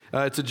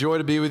It's a joy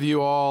to be with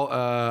you all.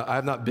 I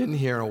have not been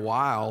here in a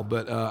while,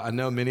 but I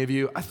know many of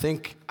you. I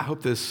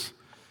hope this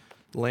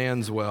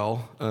lands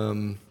well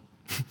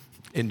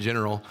in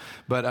general.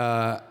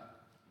 But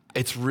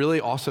it's really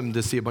awesome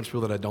to see a bunch of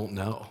people that I don't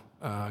know,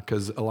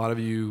 because a lot of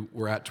you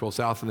were at 12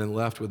 South and then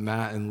left with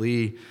Matt and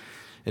Lee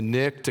and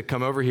Nick to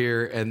come over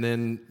here,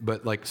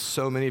 but like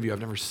so many of you I've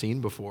never seen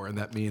before, and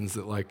that means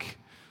that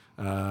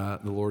the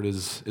Lord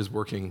is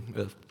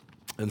working.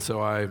 And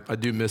so I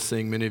do miss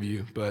seeing many of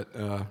you, but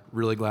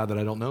really glad that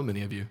I don't know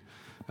many of you.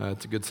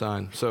 It's a good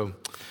sign. So,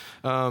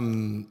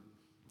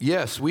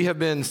 yes, we have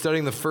been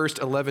studying the first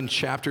 11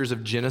 chapters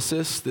of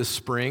Genesis this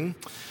spring,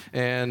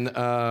 and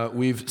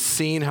we've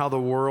seen how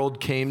the world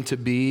came to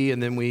be,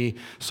 and then we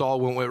saw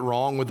what went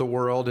wrong with the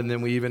world, and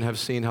then we even have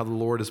seen how the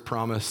Lord has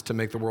promised to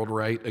make the world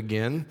right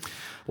again.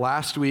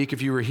 Last week,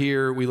 if you were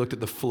here, we looked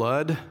at the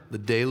flood, the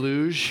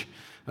deluge,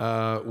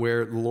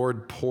 where the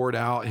Lord poured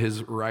out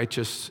his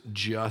righteous,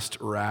 just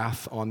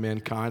wrath on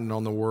mankind and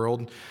on the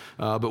world.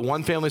 But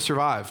one family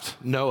survived,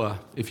 Noah,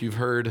 if you've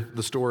heard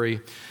the story.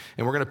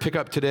 And we're going to pick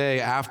up today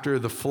after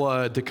the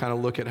flood to kind of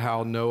look at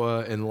how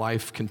Noah and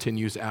life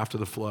continues after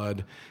the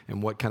flood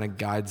and what kind of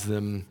guides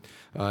them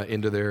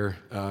into their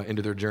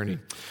journey.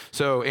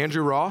 So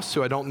Andrew Ross,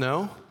 who I don't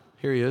know,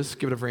 here he is.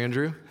 Give it up for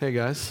Andrew. Hey,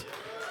 guys.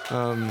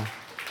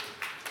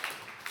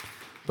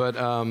 But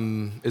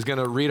is going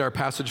to read our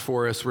passage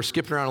for us. We're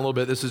skipping around a little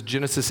bit. This is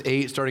Genesis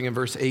 8, starting in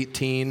verse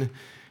 18, and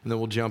then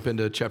we'll jump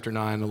into chapter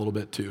 9 a little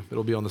bit too.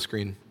 It'll be on the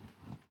screen.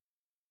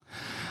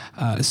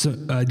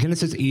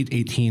 Genesis 8,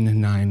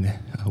 18, 9,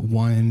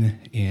 1,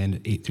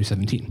 and 8 through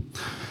 17.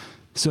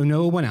 So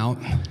Noah went out,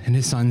 and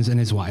his sons and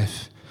his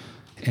wife,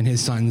 and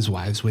his sons'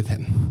 wives with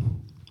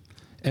him.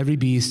 Every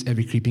beast,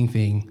 every creeping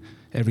thing,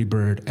 every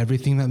bird,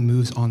 everything that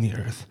moves on the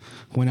earth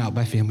went out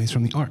by families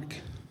from the ark.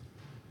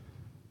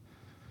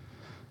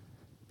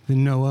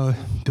 Then Noah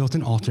built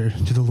an altar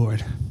to the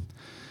Lord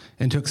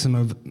and took some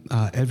of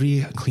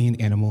every clean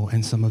animal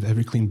and some of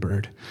every clean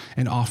bird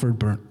and offered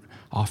burnt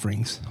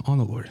offerings on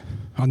the Lord,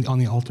 on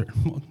the altar.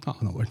 Well, not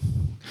on the Lord.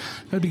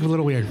 That'd be a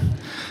little weird.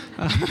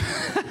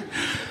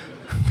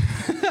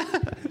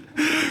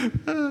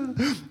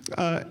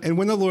 And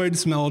when the Lord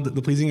smelled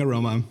the pleasing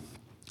aroma,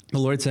 the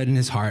Lord said in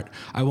his heart,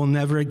 I will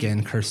never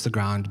again curse the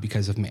ground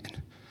because of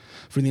man.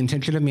 For the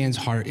intention of man's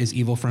heart is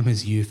evil from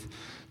his youth.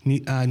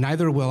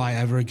 Neither will I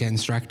ever again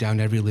strike down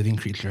every living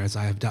creature as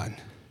I have done.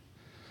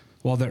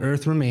 While the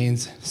earth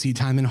remains,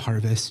 seedtime and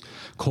harvest,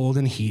 cold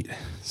and heat,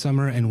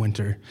 summer and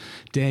winter,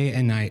 day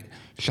and night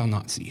shall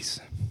not cease.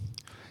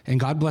 And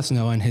God blessed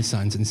Noah and his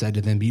sons and said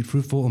to them, be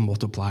fruitful and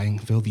multiplying,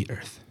 fill the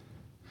earth.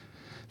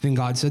 Then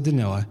God said to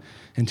Noah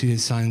and to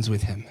his sons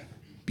with him,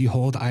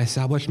 behold, I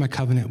establish my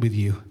covenant with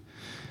you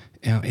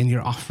and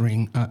your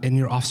offspring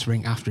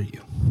after you,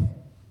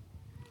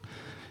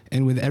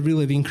 and with every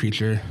living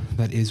creature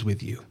that is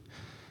with you,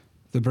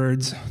 the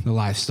birds, the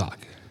livestock,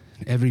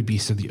 and every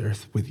beast of the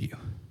earth with you,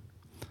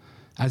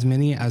 as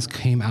many as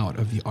came out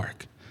of the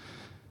ark.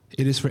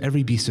 It is for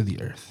every beast of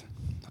the earth.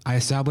 I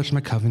establish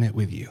my covenant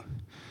with you,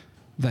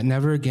 that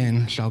never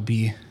again shall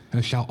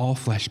all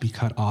flesh be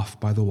cut off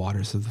by the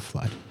waters of the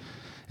flood,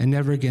 and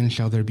never again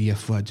shall there be a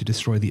flood to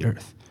destroy the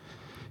earth.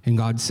 And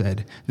God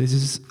said, this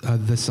is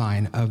the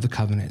sign of the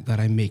covenant that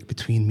I make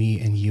between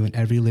me and you and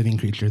every living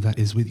creature that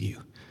is with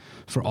you,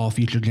 for all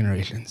future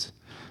generations.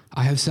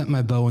 I have sent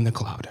my bow in the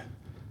cloud.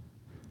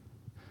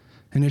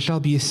 And it shall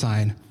be a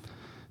sign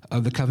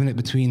of the covenant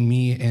between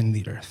me and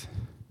the earth.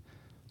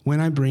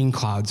 When I bring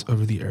clouds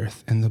over the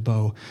earth and the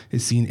bow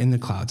is seen in the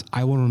clouds,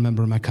 I will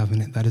remember my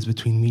covenant that is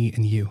between me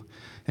and you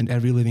and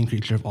every living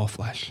creature of all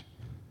flesh.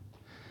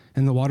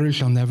 And the waters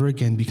shall never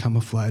again become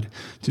a flood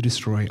to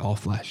destroy all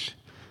flesh.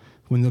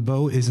 When the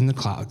bow is in the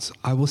clouds,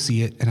 I will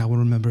see it, and I will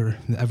remember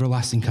the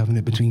everlasting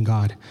covenant between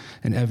God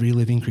and every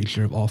living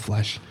creature of all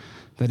flesh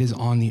that is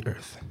on the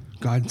earth.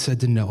 God said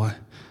to Noah,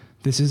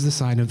 this is the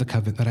sign of the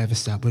covenant that I have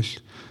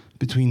established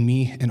between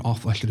me and all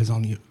flesh that is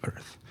on the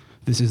earth.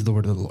 This is the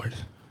word of the Lord.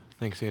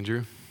 Thanks,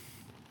 Andrew.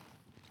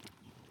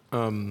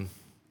 So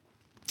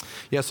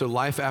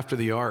life after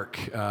the ark,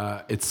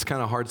 it's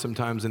kind of hard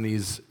sometimes in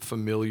these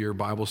familiar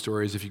Bible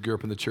stories. If you grew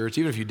up in the church,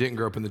 even if you didn't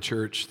grow up in the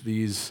church,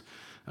 these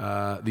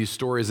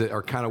stories that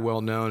are kind of well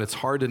known, it's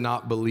hard to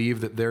not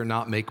believe that they're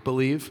not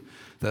make-believe,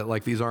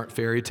 that these aren't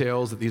fairy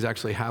tales, that these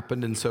actually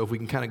happened. And so if we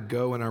can kind of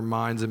go in our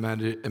mind's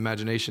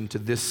imagination to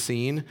this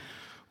scene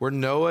where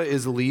Noah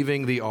is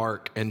leaving the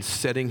ark and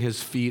setting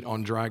his feet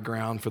on dry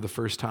ground for the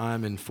first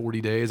time in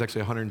 40 days,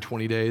 actually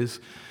 120 days.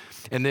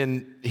 And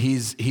then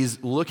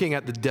he's looking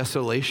at the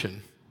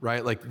desolation,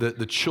 right? Like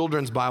the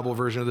children's Bible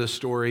version of this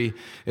story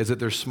is that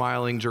there's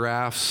smiling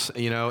giraffes,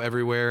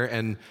 everywhere,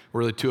 and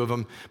really two of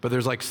them. But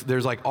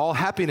there's all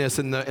happiness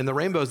and the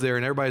rainbows there,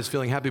 and everybody's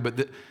feeling happy.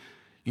 But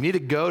you need to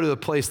go to the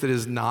place that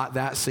is not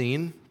that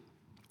scene,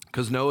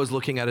 because Noah's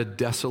looking at a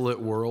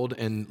desolate world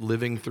and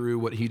living through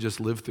what he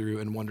just lived through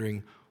and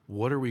wondering,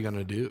 what are we going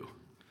to do?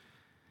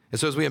 And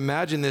so as we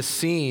imagine this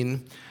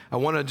scene, I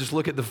want to just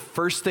look at the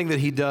first thing that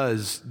he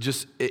does.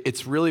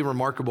 It's really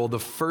remarkable. The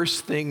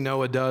first thing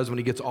Noah does when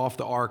he gets off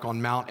the ark on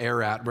Mount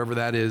Ararat, wherever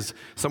that is,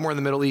 somewhere in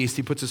the Middle East,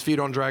 he puts his feet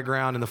on dry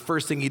ground, and the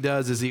first thing he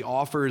does is he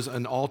offers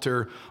an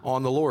altar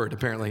on the Lord,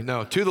 apparently.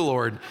 No, to the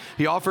Lord.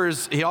 He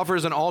offers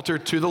an altar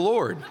to the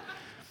Lord.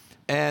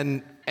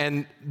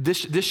 And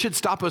this should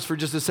stop us for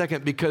just a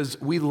second, because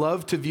we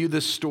love to view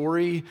this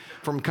story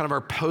from kind of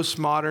our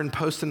postmodern,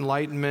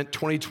 post-enlightenment,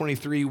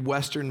 2023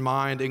 Western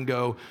mind and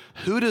go,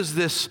 who does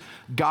this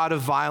God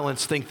of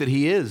violence think that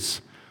he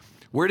is?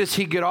 Where does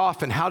he get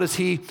off? And how does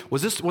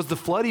was the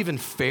flood even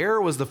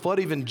fair? Was the flood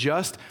even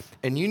just?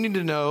 And you need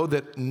to know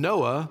that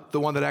Noah, the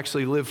one that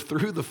actually lived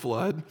through the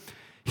flood,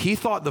 he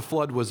thought the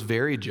flood was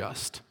very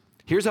just.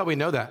 Here's how we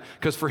know that.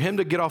 Because for him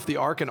to get off the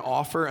ark and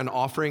offer an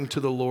offering to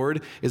the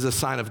Lord is a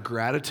sign of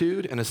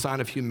gratitude and a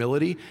sign of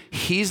humility.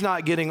 He's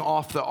not getting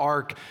off the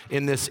ark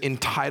in this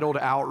entitled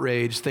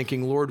outrage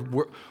thinking, Lord,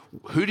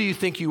 who do you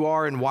think you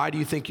are and why do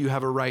you think you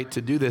have a right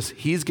to do this?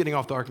 He's getting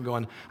off the ark and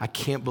going, I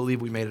can't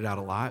believe we made it out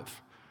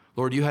alive.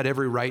 Lord, you had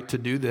every right to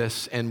do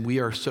this, and we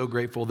are so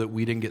grateful that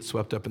we didn't get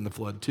swept up in the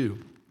flood too.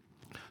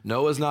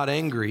 Noah's not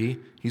angry,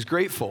 he's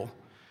grateful.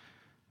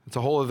 It's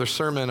a whole other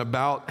sermon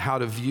about how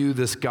to view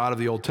this God of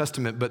the Old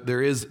Testament, but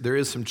there is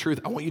some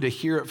truth. I want you to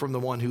hear it from the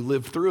one who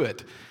lived through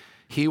it.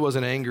 He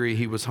wasn't angry,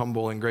 he was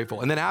humble and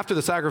grateful. And then after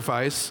the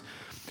sacrifice,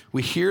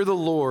 we hear the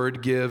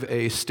Lord give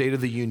a state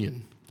of the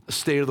union, a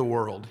state of the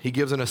world. He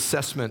gives an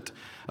assessment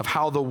of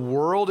how the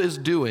world is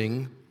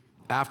doing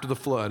after the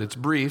flood. It's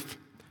brief,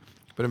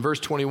 but in verse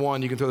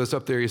 21, you can throw this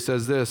up there, he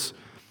says this,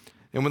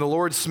 and when the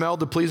Lord smelled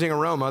the pleasing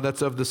aroma,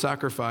 that's of the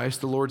sacrifice,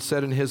 the Lord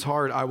said in his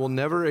heart, I will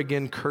never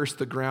again curse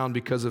the ground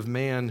because of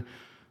man,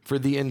 for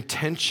the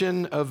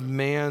intention of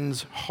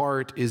man's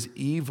heart is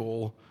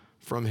evil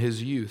from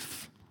his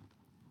youth.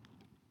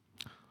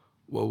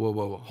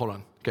 Whoa, hold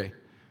on. Okay.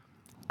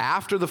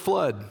 After the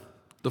flood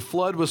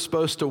was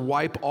supposed to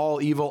wipe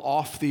all evil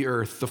off the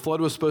earth. The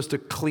flood was supposed to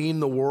clean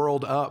the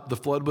world up. The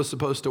flood was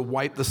supposed to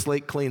wipe the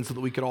slate clean so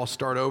that we could all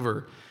start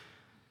over.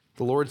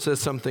 The Lord says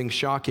something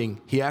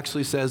shocking. He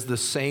actually says the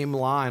same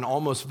line,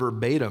 almost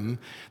verbatim,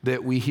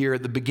 that we hear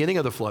at the beginning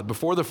of the flood,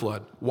 before the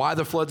flood. Why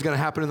the flood's going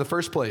to happen in the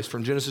first place,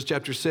 from Genesis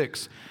chapter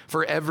 6.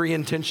 For every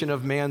intention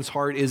of man's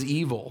heart is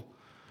evil.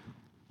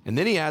 And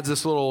then he adds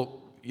this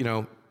little,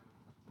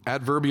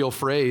 adverbial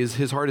phrase,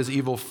 his heart is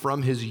evil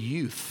from his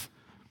youth,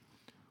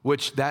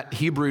 which that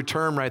Hebrew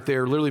term right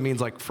there literally means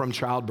like from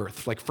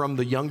childbirth, like from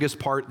the youngest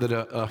part that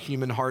a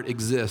human heart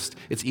exists,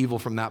 it's evil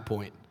from that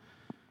point.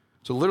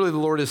 So literally the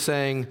Lord is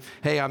saying,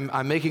 hey,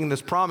 I'm making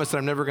this promise that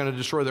I'm never going to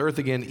destroy the earth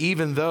again,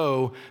 even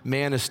though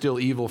man is still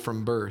evil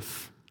from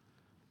birth.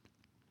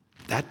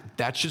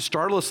 That should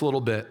startle us a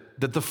little bit,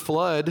 that the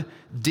flood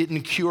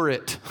didn't cure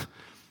it.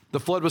 The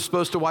flood was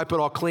supposed to wipe it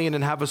all clean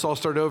and have us all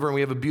start over, and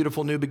we have a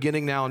beautiful new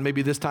beginning now, and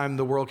maybe this time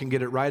the world can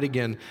get it right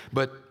again.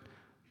 But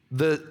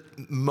the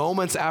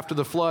moments after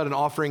the flood, an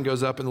offering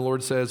goes up, and the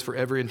Lord says, for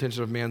every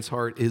intention of man's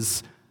heart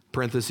is,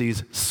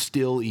 parentheses,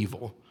 still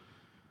evil.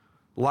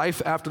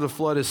 Life after the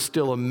flood is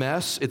still a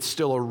mess. It's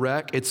still a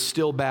wreck. It's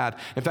still bad.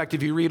 In fact,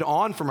 if you read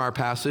on from our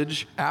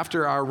passage,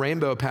 after our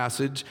rainbow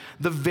passage,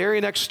 the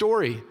very next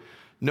story,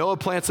 Noah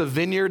plants a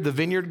vineyard. The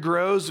vineyard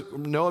grows.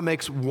 Noah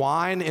makes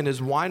wine in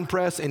his wine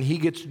press, and he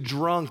gets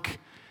drunk.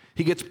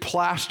 He gets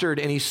plastered,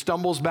 and he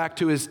stumbles back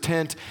to his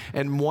tent,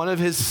 and one of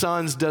his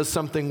sons does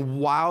something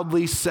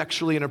wildly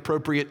sexually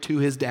inappropriate to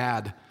his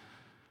dad.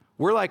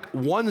 We're like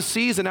one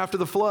season after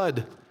the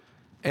flood,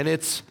 and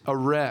it's a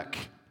wreck.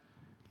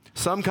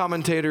 Some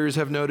commentators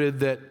have noted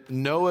that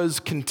Noah's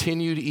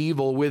continued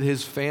evil with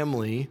his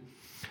family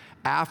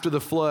after the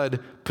flood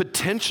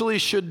potentially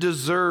should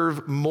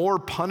deserve more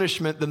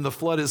punishment than the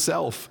flood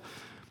itself,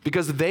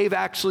 because they've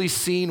actually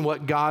seen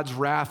what God's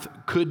wrath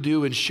could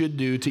do and should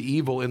do to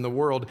evil in the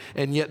world,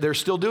 and yet they're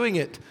still doing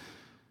it.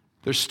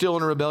 They're still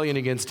in a rebellion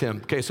against him.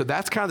 Okay, so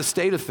that's kind of the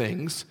state of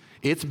things.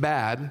 It's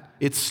bad.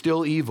 It's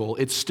still evil.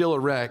 It's still a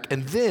wreck.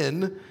 And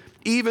then,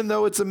 even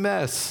though it's a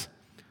mess,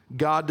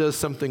 God does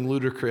something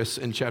ludicrous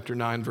in chapter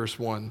 9, verse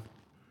 1.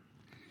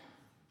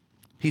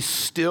 He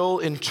still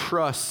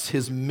entrusts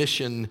his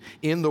mission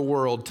in the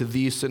world to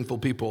these sinful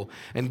people.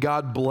 And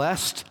God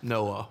blessed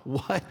Noah.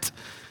 What?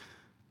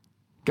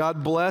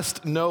 God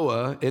blessed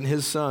Noah and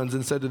his sons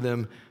and said to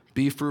them,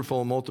 be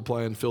fruitful and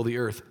multiply and fill the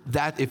earth.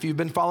 That, if you've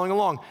been following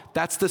along,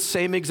 that's the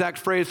same exact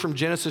phrase from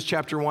Genesis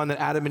chapter 1 that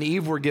Adam and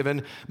Eve were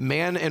given,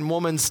 man and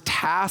woman's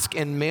task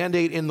and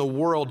mandate in the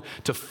world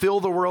to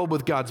fill the world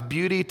with God's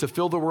beauty, to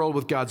fill the world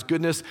with God's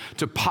goodness,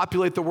 to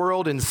populate the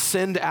world and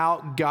send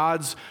out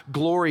God's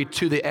glory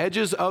to the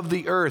edges of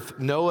the earth.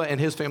 Noah and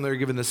his family are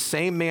given the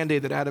same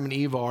mandate that Adam and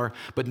Eve are,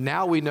 but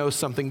now we know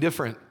something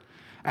different.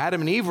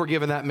 Adam and Eve were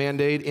given that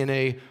mandate in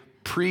a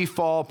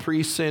pre-fall,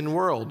 pre-sin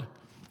world.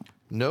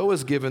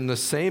 Noah's given the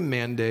same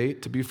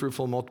mandate to be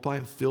fruitful and multiply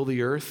and fill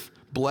the earth,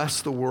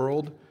 bless the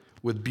world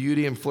with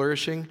beauty and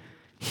flourishing.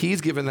 He's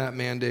given that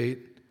mandate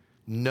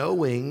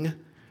knowing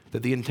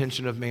that the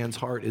intention of man's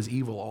heart is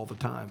evil all the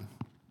time.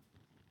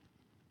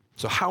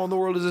 So how in the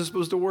world is this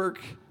supposed to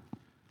work?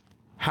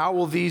 How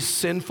will these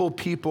sinful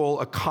people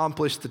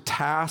accomplish the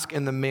task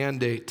and the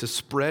mandate to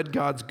spread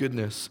God's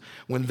goodness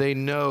when they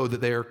know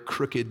that they are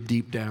crooked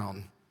deep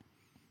down?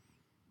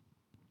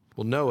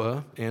 Well,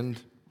 Noah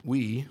and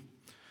we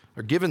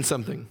are given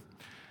something.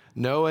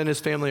 Noah and his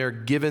family are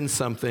given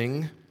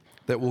something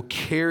that will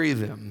carry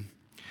them.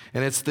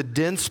 And it's the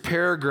dense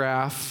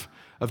paragraph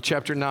of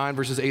chapter 9,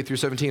 verses 8 through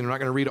 17. I'm not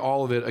going to read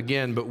all of it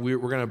again, but we're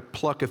going to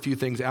pluck a few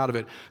things out of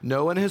it.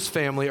 Noah and his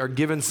family are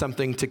given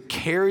something to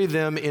carry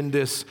them in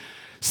this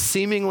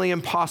seemingly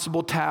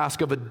impossible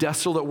task of a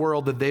desolate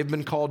world that they've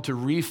been called to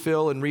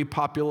refill and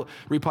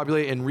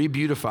repopulate and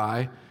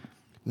rebeautify.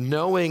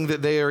 Knowing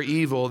that they are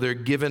evil, they're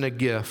given a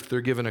gift.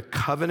 They're given a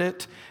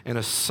covenant and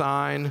a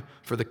sign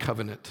for the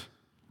covenant.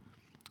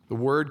 The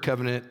word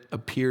covenant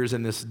appears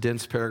in this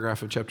dense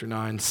paragraph of chapter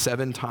 9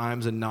 7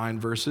 times in 9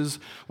 verses,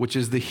 which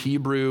is the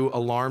Hebrew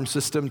alarm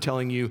system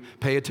telling you,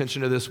 pay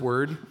attention to this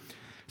word.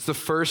 It's the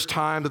first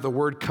time that the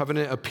word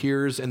covenant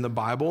appears in the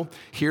Bible.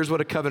 Here's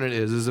what a covenant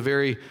is. It's a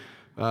very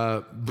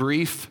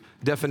brief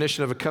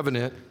definition of a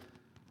covenant,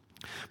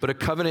 but a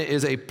covenant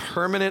is a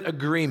permanent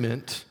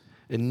agreement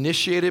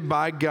initiated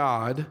by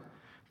God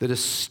that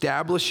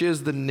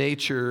establishes the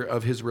nature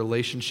of his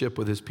relationship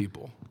with his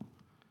people.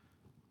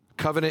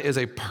 Covenant is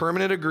a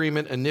permanent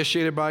agreement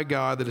initiated by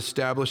God that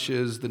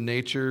establishes the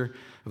nature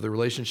of the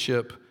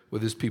relationship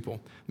with his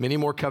people. Many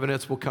more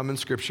covenants will come in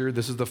Scripture.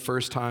 This is the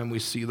first time we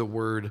see the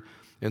word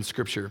in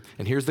Scripture.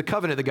 And here's the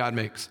covenant that God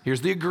makes.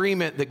 Here's the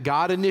agreement that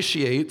God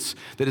initiates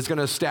that is going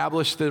to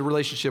establish the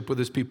relationship with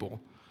his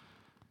people.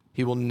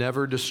 He will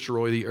never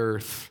destroy the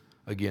earth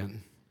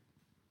again.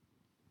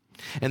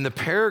 And the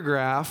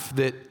paragraph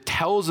that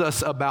tells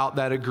us about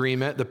that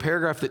agreement, the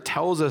paragraph that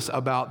tells us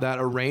about that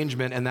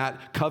arrangement and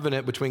that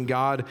covenant between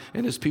God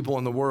and his people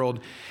in the world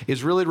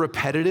is really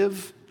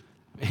repetitive.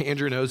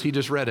 Andrew knows, he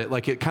just read it.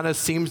 Like, it kind of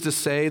seems to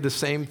say the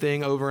same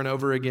thing over and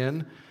over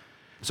again.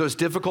 So it's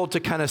difficult to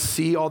kind of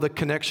see all the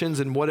connections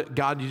and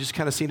God, you just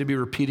kind of seem to be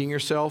repeating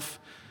yourself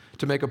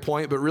to make a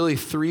point. But really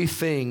 3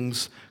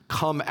 things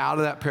come out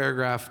of that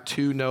paragraph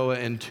to Noah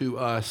and to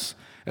us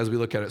as we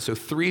look at it. So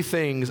 3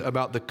 things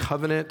about the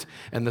covenant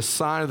and the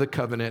sign of the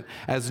covenant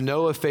as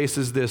Noah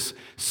faces this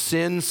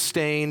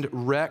sin-stained,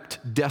 wrecked,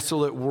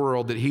 desolate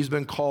world that he's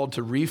been called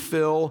to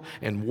refill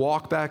and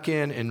walk back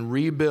in and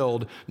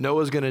rebuild.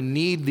 Noah's going to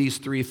need these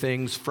 3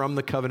 things from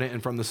the covenant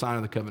and from the sign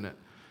of the covenant.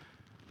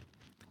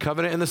 The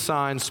covenant and the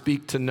sign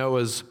speak to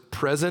Noah's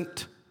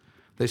present,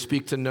 they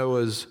speak to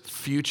Noah's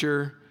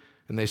future,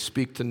 and they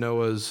speak to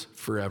Noah's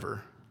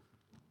forever,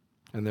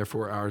 and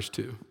therefore ours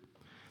too.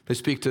 They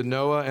speak to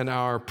Noah and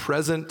our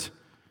present,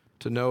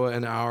 to Noah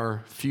and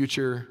our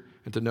future,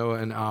 and to Noah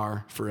and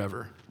our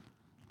forever.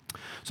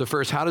 So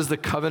first, how does the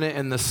covenant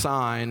and the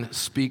sign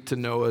speak to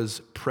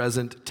Noah's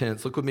present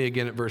tense? Look with me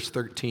again at verse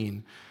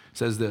 13. It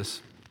says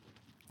this.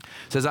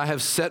 It says, I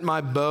have set my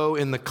bow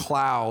in the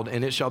cloud,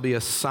 and it shall be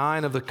a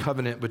sign of the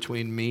covenant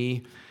between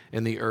me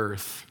and the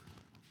earth.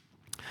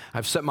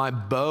 I've set my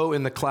bow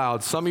in the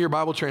cloud. Some of your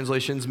Bible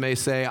translations may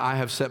say, I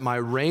have set my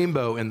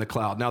rainbow in the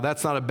cloud. Now,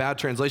 that's not a bad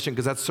translation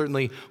because that's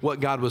certainly what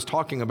God was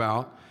talking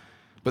about.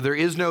 But there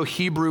is no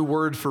Hebrew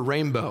word for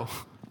rainbow.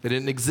 It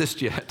didn't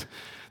exist yet.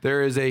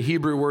 There is a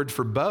Hebrew word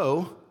for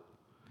bow.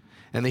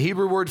 And the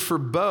Hebrew word for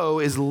bow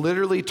is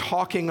literally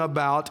talking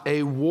about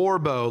a war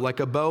bow, like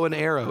a bow and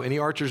arrow. Any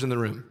archers in the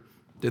room?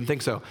 Didn't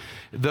think so.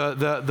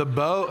 The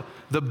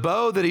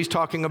bow that he's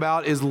talking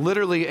about is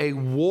literally a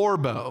war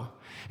bow.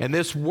 And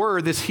this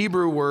word, this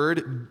Hebrew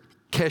word,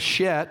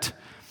 keshet,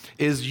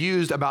 is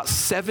used about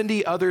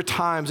 70 other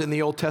times in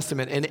the Old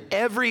Testament. And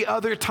every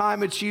other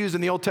time it's used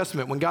in the Old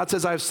Testament, when God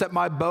says, I have set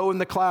my bow in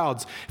the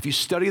clouds, if you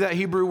study that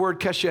Hebrew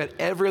word keshet,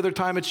 every other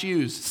time it's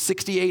used,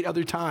 68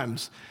 other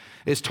times,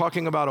 it's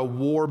talking about a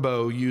war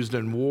bow used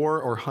in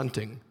war or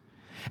hunting.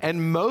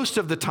 And most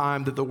of the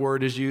time that the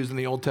word is used in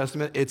the Old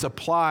Testament, it's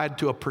applied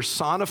to a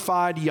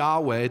personified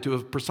Yahweh, to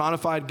a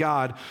personified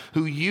God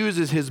who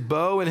uses his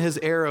bow and his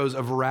arrows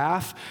of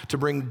wrath to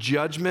bring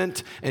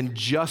judgment and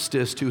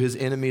justice to his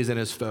enemies and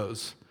his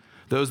foes.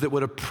 Those that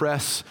would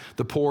oppress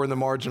the poor and the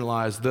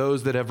marginalized,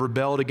 those that have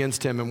rebelled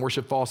against him and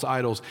worship false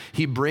idols.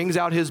 He brings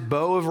out his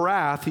bow of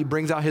wrath, he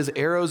brings out his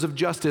arrows of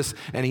justice,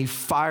 and he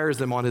fires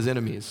them on his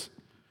enemies.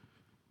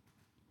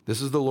 This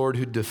is the Lord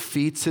who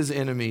defeats his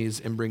enemies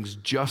and brings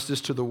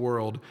justice to the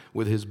world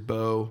with his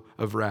bow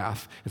of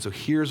wrath. And so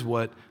here's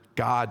what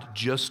God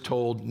just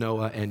told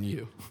Noah and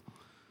you.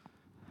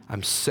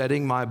 I'm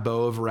setting my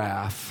bow of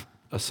wrath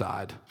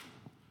aside.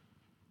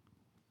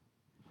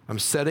 I'm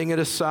setting it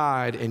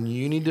aside, and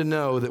you need to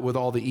know that with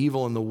all the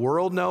evil in the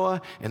world,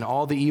 Noah, and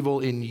all the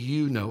evil in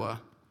you, Noah,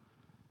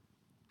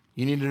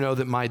 you need to know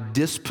that my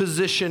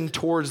disposition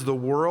towards the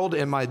world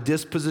and my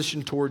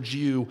disposition towards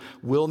you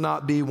will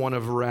not be one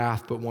of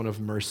wrath, but one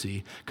of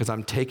mercy, because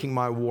I'm taking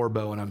my war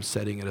bow and I'm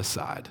setting it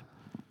aside.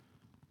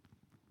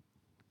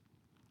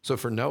 So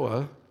for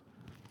Noah,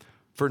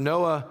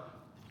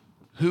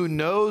 who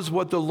knows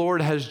what the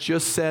Lord has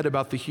just said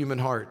about the human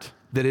heart,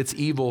 that it's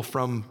evil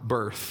from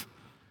birth.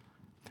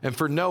 And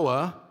for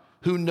Noah,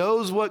 who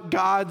knows what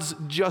God's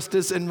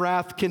justice and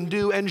wrath can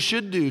do and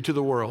should do to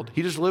the world.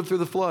 He just lived through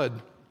the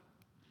flood.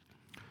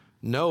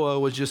 Noah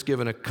was just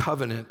given a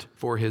covenant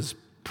for his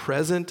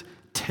present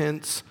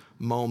tense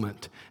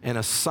moment and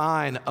a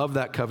sign of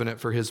that covenant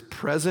for his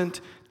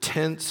present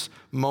tense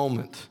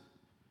moment.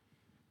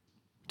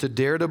 To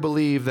dare to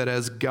believe that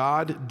as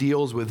God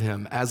deals with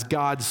him, as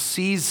God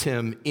sees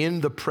him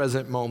in the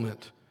present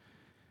moment,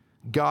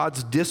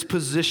 God's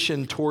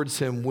disposition towards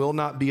him will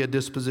not be a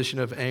disposition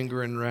of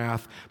anger and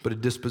wrath, but a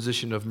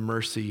disposition of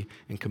mercy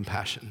and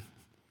compassion.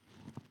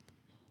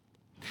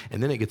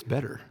 And then it gets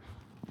better.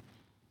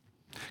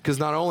 Because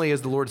not only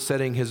is the Lord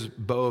setting his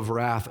bow of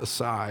wrath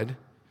aside,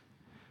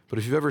 but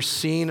if you've ever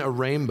seen a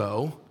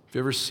rainbow, if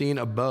you've ever seen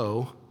a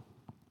bow,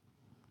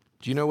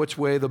 do you know which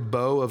way the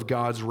bow of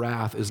God's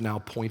wrath is now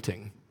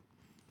pointing?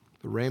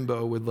 The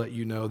rainbow would let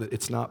you know that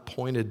it's not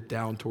pointed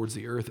down towards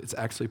the earth, it's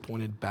actually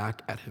pointed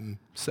back at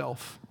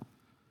himself.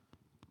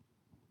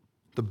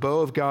 The bow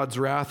of God's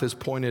wrath is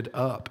pointed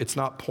up, it's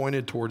not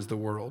pointed towards the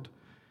world.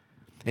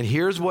 And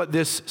here's what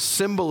this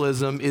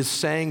symbolism is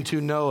saying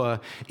to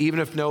Noah, even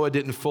if Noah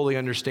didn't fully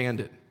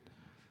understand it.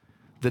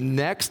 The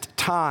next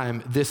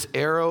time this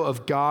arrow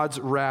of God's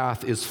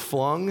wrath is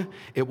flung,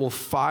 it will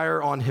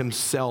fire on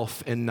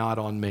himself and not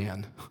on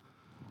man.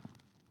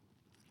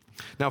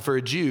 Now, for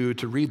a Jew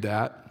to read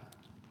that,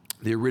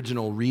 the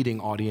original reading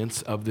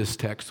audience of this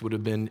text would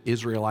have been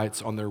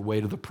Israelites on their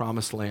way to the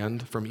promised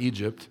land from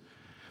Egypt.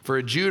 For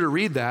a Jew to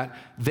read that,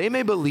 they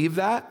may believe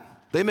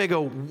that. They may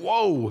go,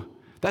 whoa,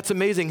 that's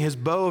amazing. His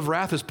bow of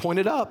wrath is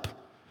pointed up.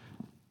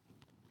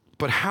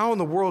 But how in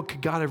the world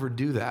could God ever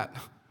do that?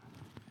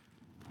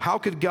 How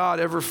could God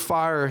ever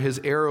fire his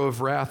arrow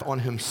of wrath on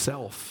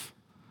himself?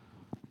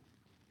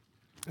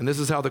 And this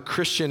is how the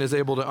Christian is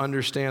able to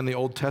understand the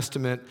Old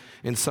Testament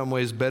in some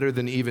ways better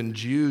than even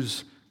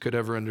Jews could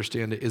ever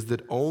understand it, is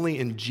that only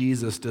in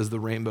Jesus does the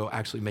rainbow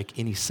actually make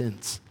any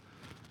sense.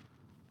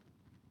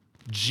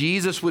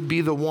 Jesus would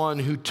be the one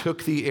who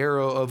took the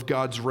arrow of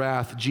God's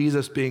wrath.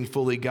 Jesus, being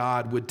fully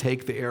God, would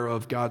take the arrow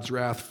of God's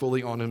wrath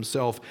fully on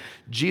himself.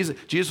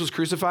 Jesus was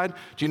crucified.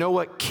 Do you know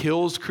what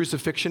kills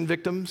crucifixion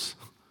victims?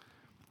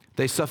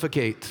 They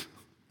suffocate.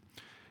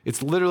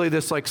 It's literally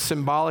this like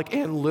symbolic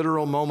and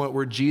literal moment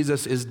where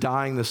Jesus is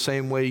dying the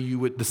same way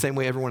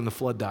everyone in the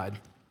flood died.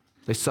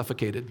 They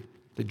suffocated.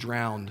 They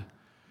drowned.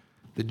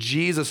 That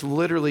Jesus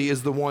literally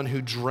is the one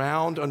who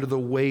drowned under the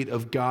weight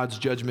of God's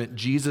judgment.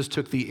 Jesus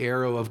took the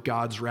arrow of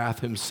God's wrath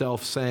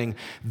himself, saying,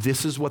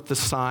 this is what the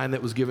sign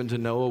that was given to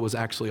Noah was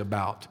actually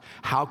about.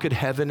 How could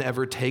heaven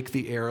ever take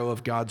the arrow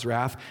of God's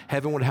wrath?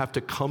 Heaven would have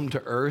to come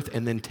to earth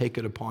and then take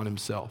it upon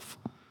himself.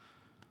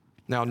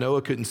 Now,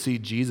 Noah couldn't see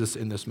Jesus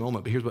in this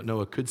moment, but here's what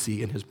Noah could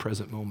see in his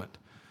present moment.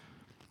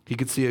 He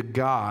could see a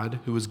God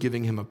who was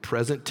giving him a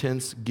present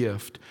tense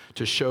gift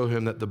to show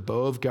him that the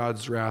bow of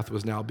God's wrath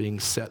was now being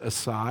set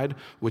aside,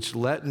 which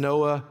let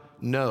Noah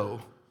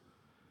know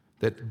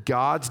that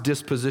God's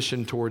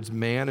disposition towards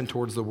man and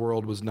towards the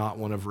world was not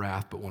one of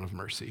wrath, but one of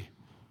mercy.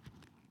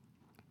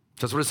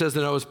 That's what it says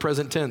in Noah's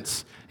present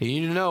tense. You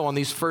need to know on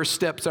these first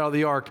steps out of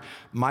the ark,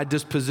 my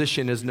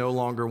disposition is no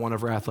longer one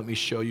of wrath. Let me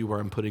show you where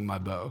I'm putting my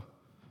bow.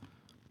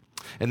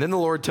 And then the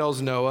Lord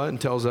tells Noah and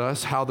tells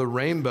us how the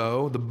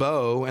rainbow, the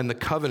bow, and the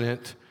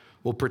covenant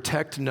will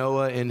protect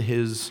Noah in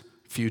his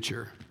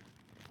future.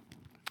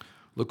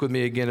 Look with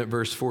me again at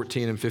verse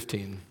 14 and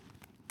 15.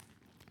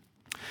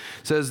 It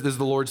says, this is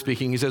the Lord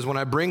speaking. He says, when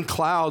I bring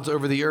clouds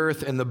over the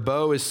earth and the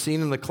bow is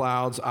seen in the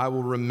clouds, I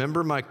will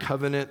remember my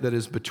covenant that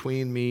is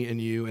between me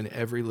and you and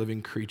every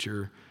living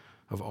creature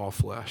of all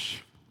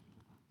flesh.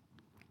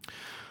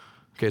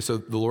 Okay, so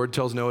the Lord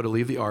tells Noah to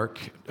leave the ark.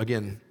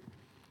 Again,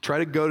 try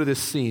to go to this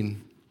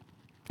scene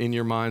in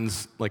your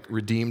mind's like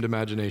redeemed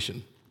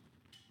imagination.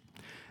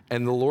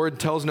 And the Lord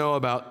tells Noah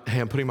about, hey,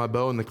 I'm putting my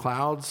bow in the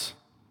clouds.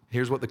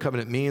 Here's what the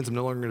covenant means. I'm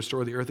no longer going to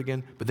destroy the earth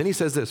again. But then he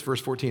says this, verse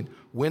 14,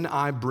 when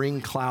I bring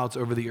clouds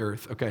over the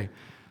earth. Okay,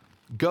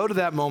 go to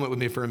that moment with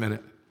me for a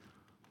minute.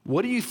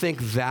 What do you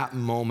think that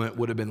moment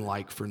would have been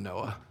like for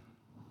Noah?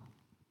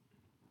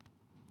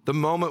 The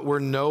moment where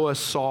Noah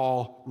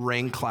saw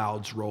rain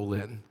clouds roll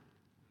in.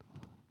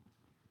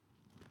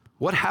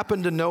 What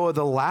happened to Noah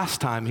the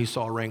last time he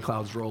saw rain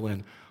clouds roll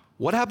in?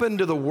 What happened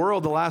to the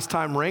world the last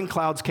time rain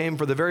clouds came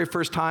for the very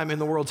first time in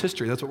the world's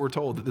history? That's what we're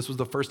told, that this was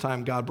the first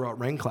time God brought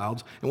rain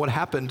clouds. And what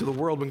happened to the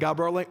world when God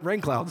brought rain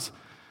clouds?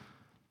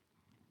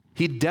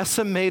 He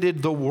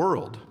decimated the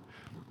world.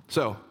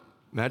 So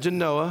imagine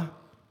Noah,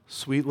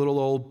 sweet little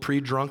old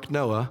pre-drunk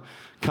Noah,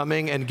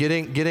 coming and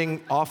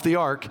getting off the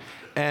ark.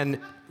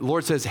 And the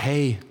Lord says,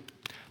 hey,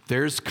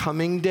 there's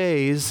coming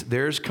days,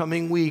 there's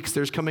coming weeks,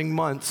 there's coming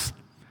months.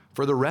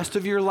 For the rest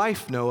of your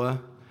life,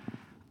 Noah,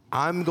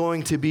 I'm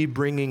going to be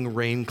bringing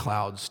rain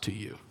clouds to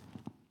you.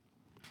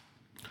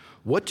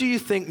 What do you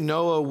think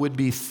Noah would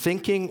be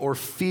thinking or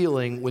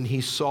feeling when he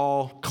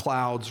saw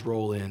clouds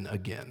roll in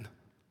again?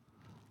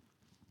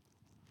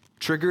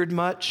 Triggered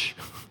much?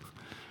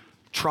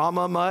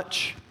 Trauma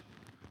much?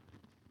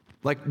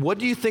 Like, what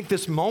do you think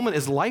this moment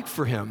is like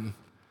for him?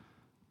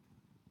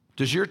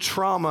 Does your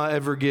trauma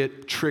ever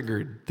get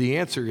triggered? The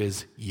answer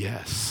is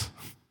yes.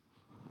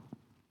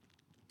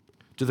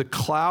 Do the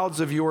clouds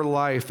of your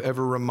life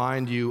ever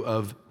remind you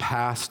of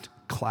past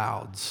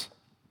clouds?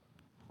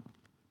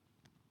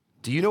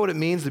 Do you know what it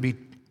means to be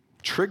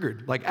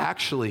triggered? Like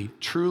actually,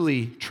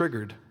 truly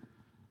triggered?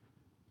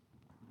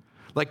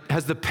 Like,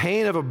 has the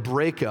pain of a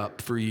breakup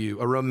for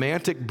you, a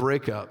romantic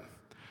breakup,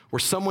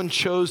 where someone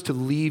chose to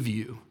leave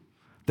you,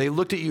 they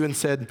looked at you and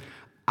said,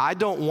 I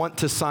don't want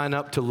to sign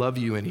up to love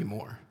you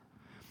anymore.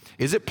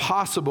 Is it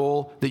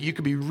possible that you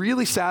could be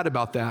really sad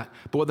about that,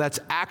 but what that's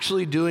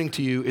actually doing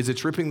to you is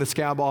it's ripping the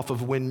scab off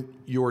of when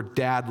your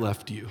dad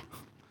left you,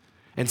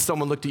 and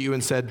someone looked at you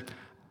and said,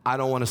 I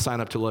don't want to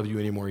sign up to love you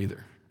anymore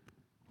either?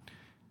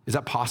 Is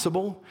that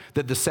possible?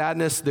 That the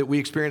sadness that we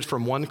experience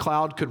from one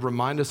cloud could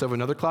remind us of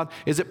another cloud?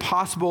 Is it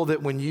possible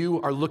that when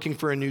you are looking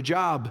for a new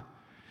job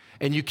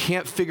and you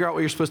can't figure out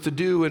what you're supposed to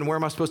do and where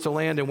am I supposed to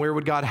land and where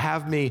would God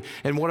have me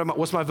and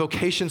what's my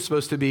vocation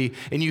supposed to be,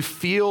 and you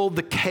feel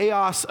the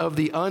chaos of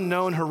the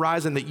unknown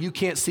horizon that you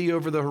can't see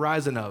over the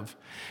horizon of?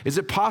 Is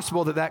it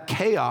possible that that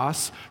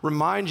chaos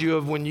reminds you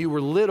of when you were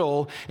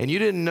little and you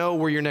didn't know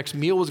where your next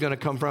meal was going to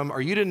come from,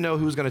 or you didn't know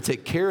who was going to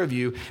take care of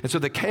you, and so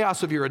the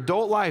chaos of your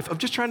adult life of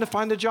just trying to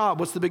find a job,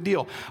 what's the big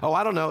deal? Oh,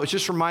 I don't know. It's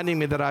just reminding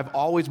me that I've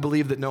always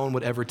believed that no one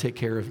would ever take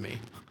care of me.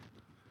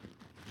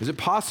 Is it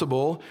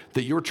possible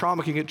that your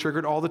trauma can get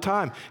triggered all the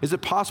time? Is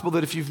it possible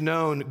that if you've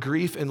known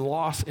grief and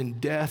loss and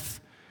death,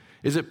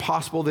 is it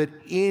possible that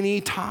any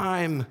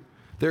time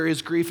there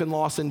is grief and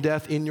loss and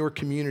death in your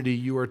community,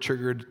 you are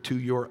triggered to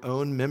your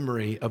own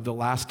memory of the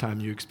last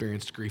time you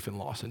experienced grief and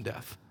loss and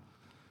death?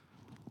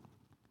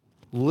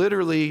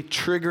 Literally,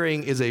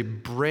 triggering is a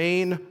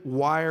brain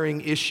wiring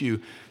issue.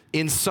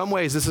 In some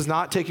ways, this is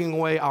not taking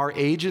away our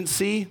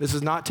agency. This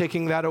is not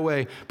taking that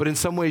away. But in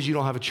some ways, you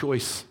don't have a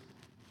choice.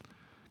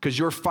 Because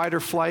your fight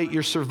or flight,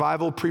 your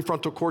survival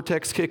prefrontal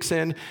cortex kicks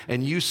in,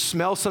 and you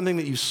smell something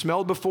that you've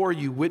smelled before,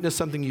 you witness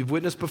something you've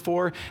witnessed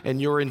before,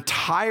 and your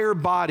entire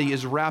body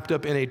is wrapped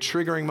up in a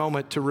triggering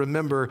moment to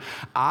remember,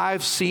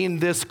 I've seen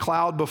this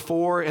cloud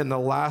before, and the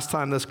last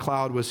time this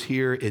cloud was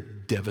here,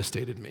 it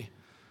devastated me.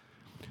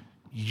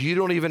 You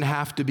don't even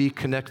have to be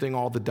connecting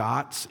all the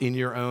dots in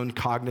your own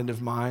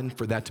cognitive mind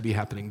for that to be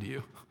happening to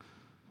you.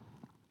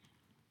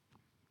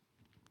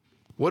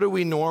 What do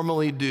we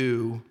normally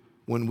do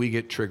when we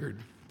get triggered?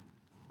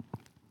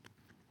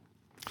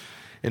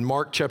 In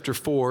Mark chapter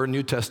 4,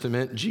 New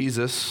Testament,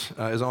 Jesus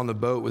is on the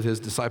boat with his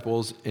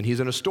disciples, and he's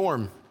in a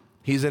storm.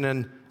 He's in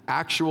an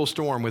actual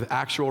storm with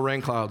actual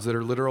rain clouds that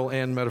are literal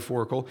and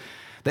metaphorical.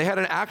 They had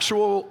an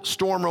actual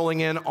storm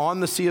rolling in on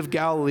the Sea of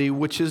Galilee,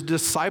 which his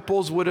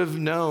disciples would have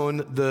known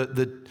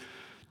the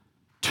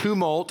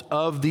tumult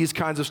of these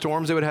kinds of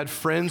storms. They would have had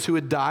friends who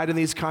had died in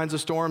these kinds of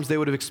storms. They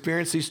would have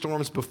experienced these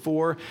storms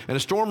before, and a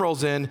storm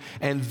rolls in,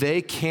 and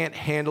they can't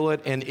handle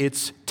it, and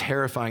it's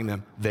terrifying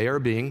them. They are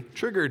being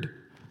triggered.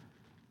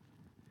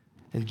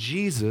 And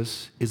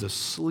Jesus is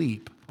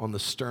asleep on the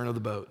stern of the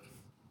boat.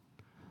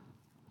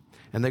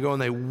 And they go and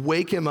they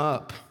wake him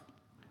up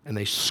and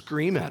they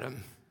scream at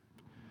him,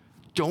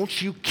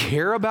 don't you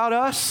care about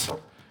us?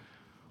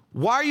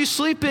 Why are you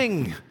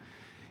sleeping?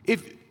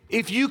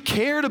 If you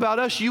cared about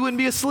us, you wouldn't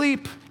be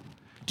asleep.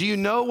 Do you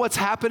know what's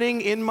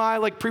happening in my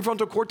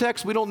prefrontal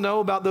cortex? We don't know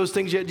about those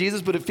things yet,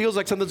 Jesus, but it feels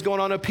like something's going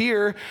on up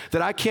here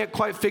that I can't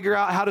quite figure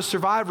out how to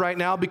survive right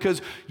now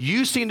because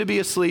you seem to be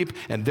asleep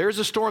and there's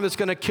a storm that's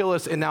going to kill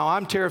us and now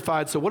I'm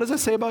terrified. So what does that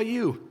say about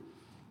you?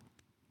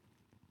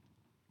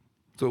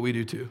 That's what we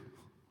do too.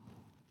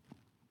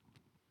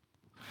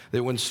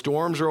 That when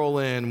storms roll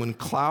in, when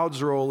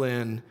clouds roll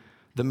in,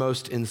 the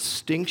most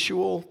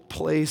instinctual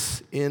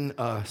place in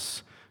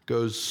us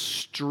goes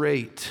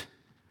straight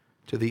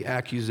to the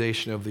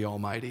accusation of the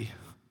Almighty.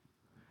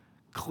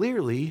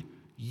 Clearly,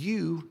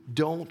 you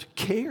don't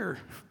care.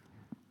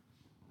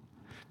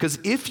 Because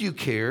if you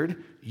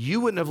cared,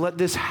 you wouldn't have let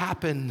this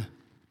happen.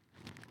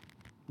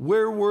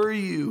 Where were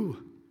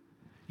you?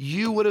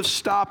 You would have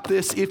stopped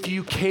this if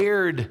you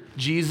cared,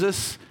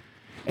 Jesus.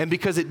 And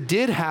because it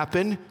did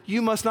happen,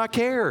 you must not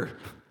care.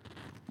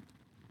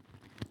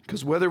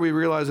 Because whether we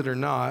realize it or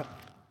not,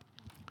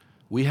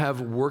 we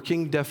have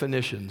working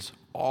definitions,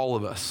 all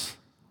of us.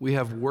 We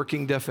have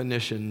working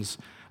definitions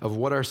of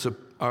what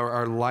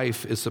our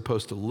life is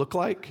supposed to look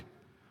like,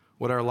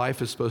 what our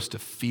life is supposed to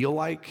feel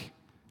like,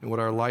 and what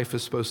our life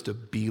is supposed to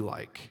be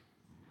like.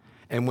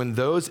 And when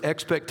those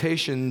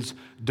expectations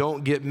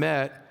don't get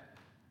met,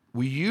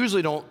 we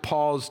usually don't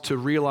pause to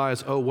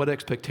realize, oh, what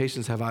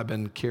expectations have I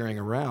been carrying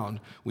around?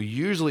 We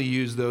usually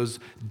use those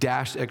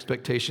dashed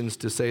expectations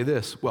to say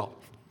this, well,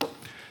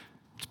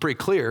 it's pretty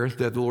clear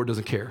that the Lord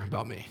doesn't care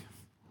about me.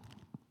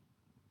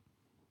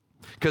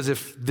 Because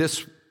if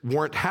this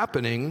weren't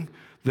happening,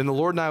 then the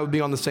Lord and I would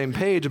be on the same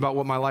page about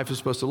what my life is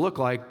supposed to look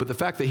like. But the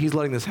fact that he's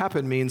letting this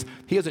happen means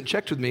he hasn't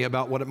checked with me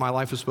about what my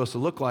life is supposed to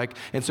look like,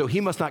 and so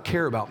he must not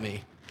care about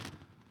me.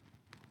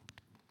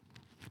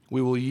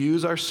 We will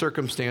use our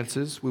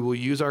circumstances, we will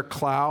use our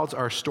clouds,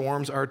 our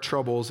storms, our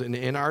troubles, and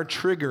in our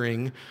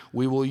triggering,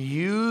 we will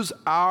use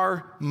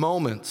our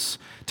moments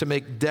to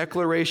make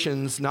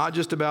declarations not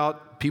just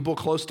about people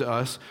close to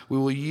us. We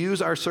will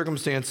use our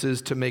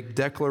circumstances to make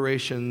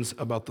declarations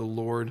about the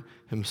Lord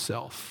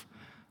himself.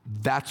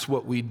 That's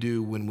what we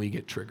do when we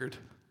get triggered.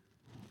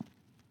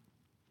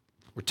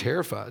 We're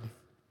terrified.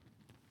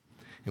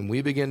 And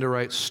we begin to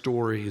write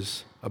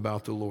stories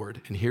about the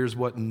Lord. And here's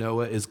what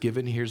Noah is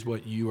given. Here's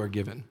what you are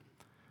given.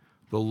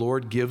 The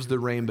Lord gives the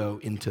rainbow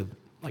into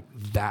like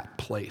that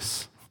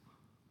place.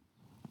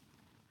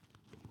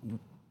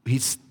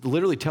 He's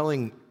literally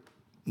telling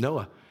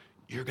Noah,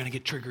 you're going to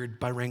get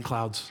triggered by rain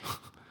clouds.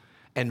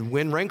 And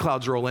when rain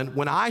clouds roll in,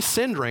 when I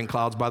send rain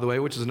clouds, by the way,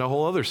 which is a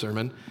whole other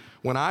sermon,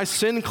 when I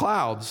send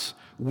clouds,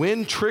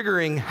 when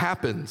triggering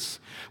happens,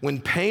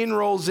 when pain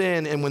rolls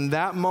in, and when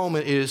that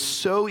moment it is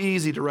so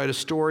easy to write a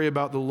story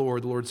about the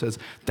Lord says,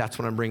 that's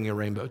when I'm bringing a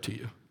rainbow to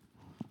you.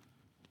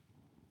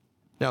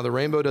 Now, the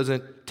rainbow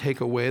doesn't take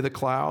away the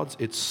clouds.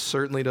 It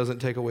certainly doesn't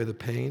take away the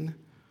pain.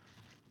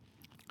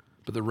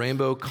 But the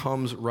rainbow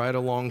comes right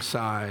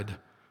alongside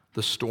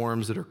the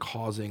storms that are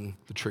causing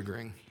the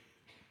triggering.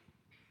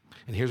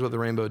 And here's what the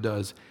rainbow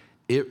does.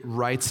 It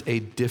writes a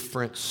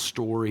different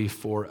story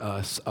for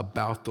us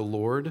about the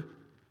Lord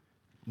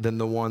than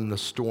the one the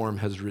storm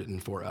has written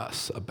for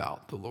us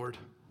about the Lord.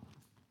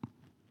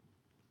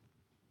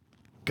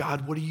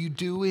 God, what are you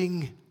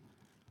doing?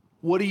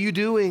 What are you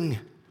doing?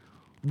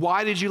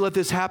 Why did you let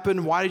this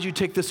happen? Why did you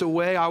take this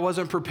away? I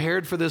wasn't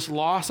prepared for this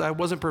loss. I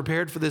wasn't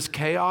prepared for this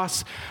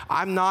chaos.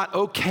 I'm not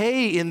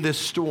okay in this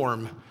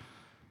storm.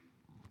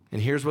 And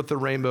here's what the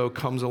rainbow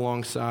comes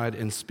alongside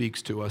and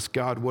speaks to us.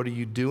 God, what are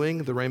you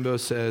doing? The rainbow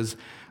says,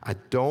 I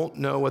don't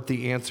know what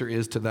the answer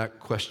is to that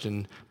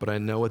question, but I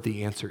know what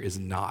the answer is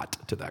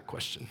not to that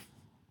question.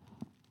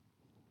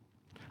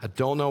 I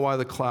don't know why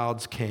the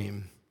clouds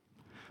came,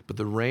 but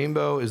the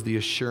rainbow is the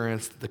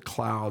assurance that the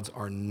clouds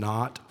are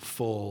not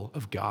full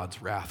of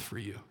God's wrath for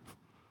you.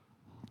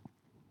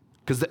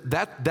 Because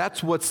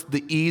that's what's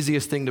the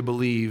easiest thing to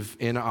believe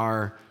in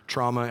our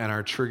trauma and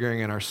our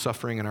triggering and our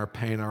suffering and our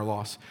pain and our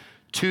loss.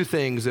 Two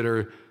things that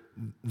are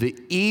the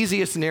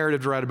easiest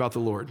narrative to write about the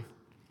Lord.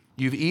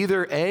 You've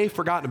either A,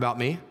 forgotten about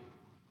me,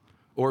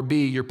 or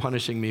B, you're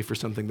punishing me for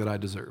something that I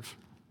deserve.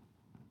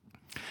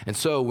 And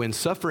so when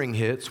suffering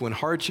hits, when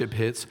hardship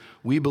hits,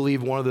 we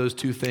believe one of those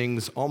two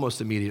things almost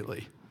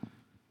immediately.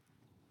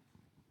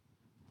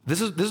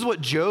 This is what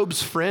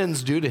Job's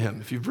friends do to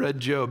him. If you've read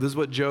Job, this is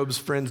what Job's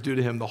friends do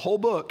to him. The whole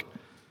book.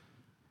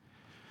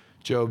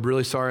 Job,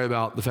 really sorry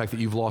about the fact that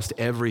you've lost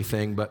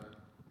everything, but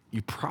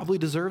you probably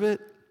deserve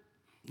it.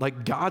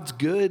 Like, God's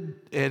good,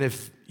 and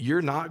if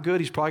you're not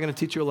good, he's probably going to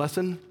teach you a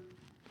lesson.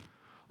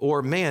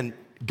 Or, man,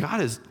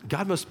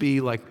 God must be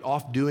like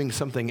off doing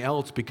something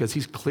else because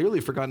he's clearly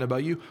forgotten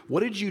about you. What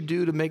did you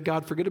do to make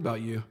God forget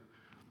about you?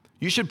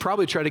 You should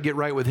probably try to get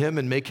right with him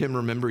and make him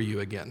remember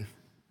you again.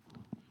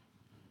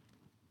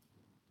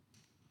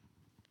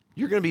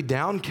 You're going to be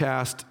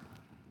downcast.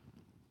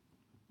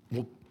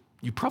 Well,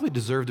 you probably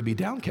deserve to be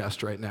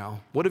downcast right now.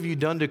 What have you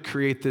done to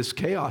create this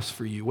chaos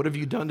for you? What have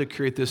you done to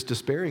create this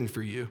despairing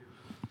for you?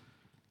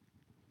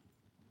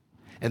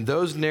 And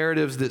those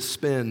narratives that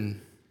spin,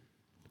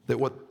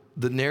 the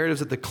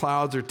narratives that the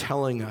clouds are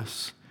telling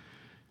us,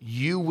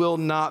 you will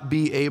not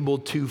be able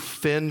to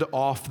fend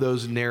off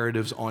those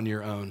narratives on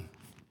your own.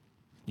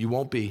 You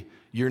won't be.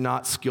 You're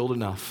not skilled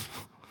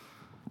enough.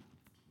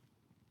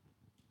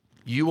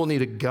 You will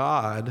need a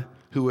God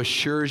who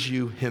assures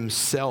you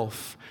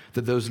himself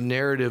that those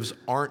narratives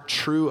aren't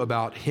true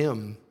about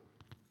him.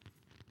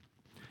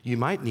 You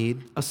might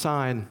need a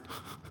sign.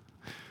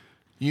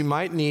 You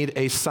might need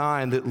a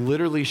sign that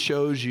literally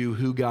shows you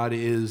who God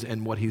is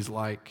and what he's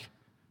like.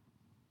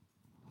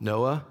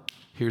 Noah,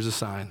 here's a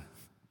sign.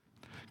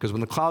 Because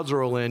when the clouds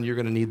roll in, you're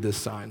going to need this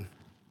sign.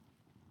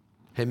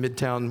 Hey,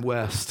 Midtown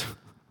West,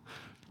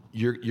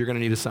 you're going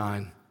to need a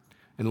sign.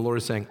 And the Lord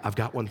is saying, I've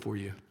got one for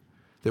you.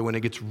 That when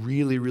it gets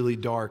really, really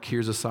dark,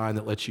 here's a sign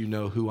that lets you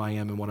know who I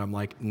am and what I'm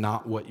like,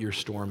 not what your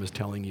storm is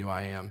telling you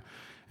I am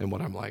and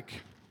what I'm like.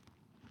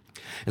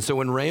 And so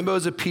when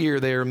rainbows appear,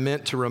 they are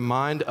meant to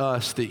remind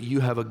us that you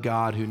have a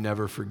God who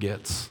never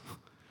forgets.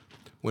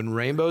 When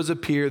rainbows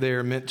appear, they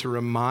are meant to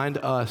remind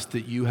us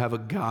that you have a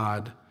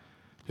God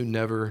who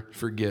never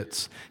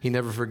forgets. He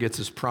never forgets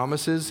his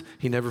promises.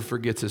 He never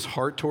forgets his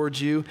heart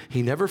towards you.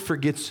 He never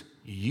forgets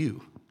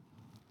you.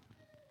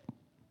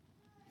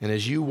 And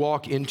as you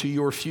walk into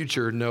your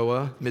future,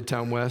 Noah,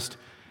 Midtown West,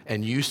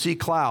 and you see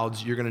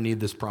clouds, you're going to need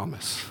this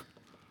promise.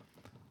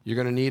 You're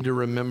going to need to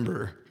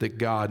remember that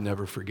God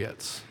never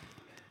forgets.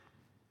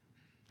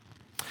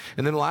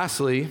 And then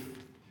lastly,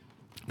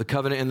 the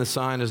covenant and the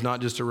sign is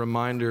not just a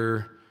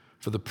reminder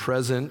for the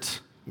present,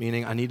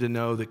 meaning I need to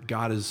know that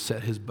God has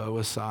set his bow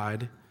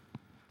aside.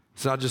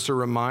 It's not just a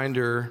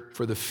reminder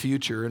for the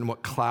future and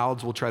what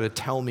clouds will try to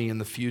tell me in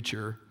the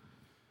future.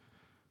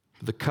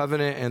 The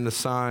covenant and the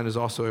sign is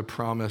also a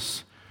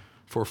promise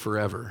for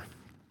forever.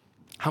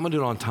 How am I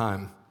doing on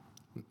time?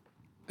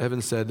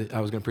 Evan said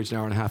I was going to preach an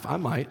hour and a half. I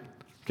might,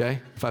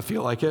 okay, if I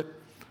feel like it.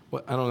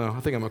 What? I don't know. I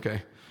think I'm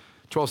okay.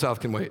 12 South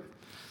can wait.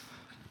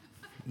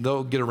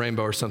 They'll get a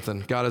rainbow or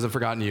something. God hasn't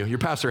forgotten you. Your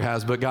pastor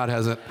has, but God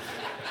hasn't.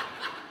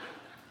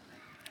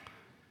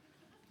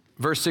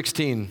 Verse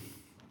 16.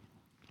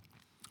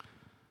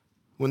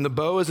 When the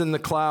bow is in the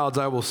clouds,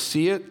 I will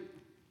see it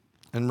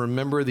and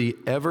remember the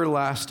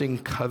everlasting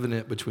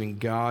covenant between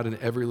God and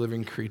every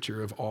living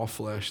creature of all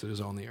flesh that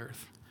is on the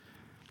earth.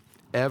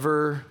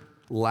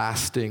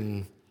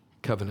 Everlasting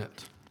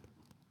covenant.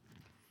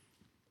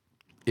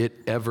 It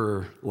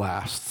ever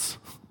lasts.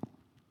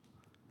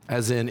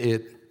 As in,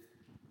 it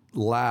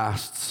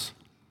lasts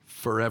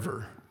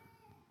forever.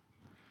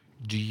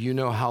 Do you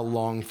know how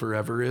long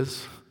forever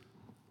is?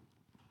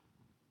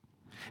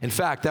 In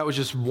fact, that was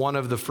just one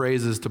of the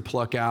phrases to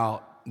pluck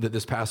out that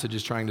this passage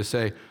is trying to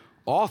say.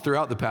 All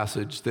throughout the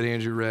passage that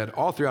Andrew read,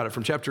 all throughout it,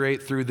 from chapter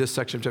 8 through this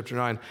section of chapter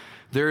 9,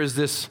 there is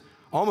this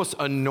almost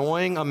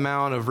annoying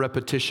amount of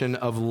repetition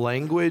of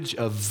language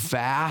of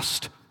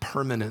vast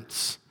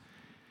permanence.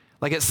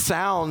 Like it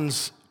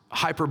sounds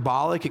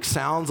hyperbolic. It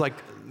sounds like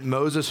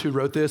Moses, who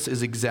wrote this,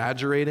 is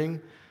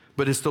exaggerating,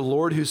 but it's the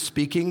Lord who's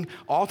speaking.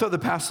 All throughout the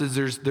passage,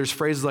 there's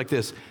phrases like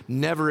this: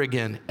 never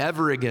again,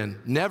 ever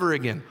again, never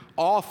again,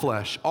 all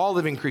flesh, all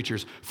living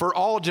creatures, for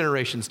all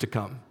generations to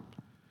come.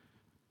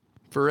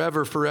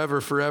 Forever,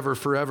 forever, forever,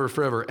 forever,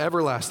 forever,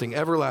 everlasting,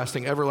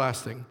 everlasting,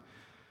 everlasting.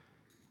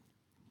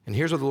 And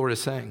here's what the Lord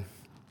is saying.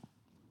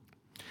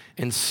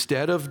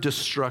 Instead of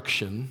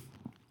destruction,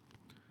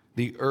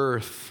 the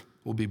earth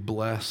will be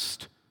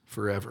blessed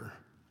forever.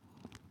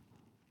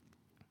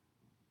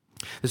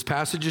 This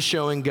passage is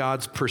showing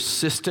God's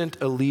persistent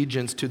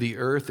allegiance to the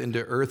earth and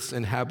to earth's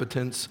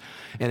inhabitants,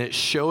 and it's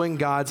showing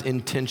God's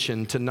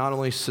intention to not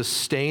only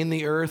sustain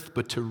the earth,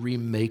 but to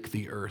remake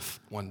the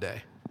earth one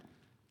day.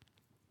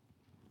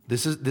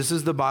 This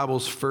is the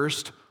Bible's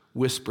first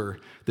whisper.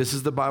 This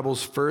is the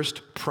Bible's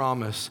first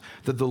promise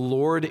that the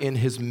Lord in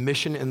his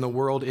mission in the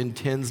world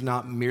intends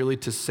not merely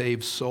to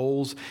save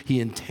souls, he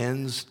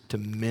intends to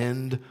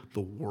mend the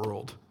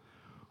world,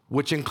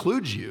 which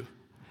includes you.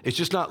 It's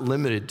just not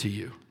limited to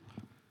you.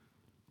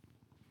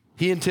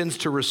 He intends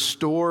to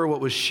restore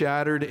what was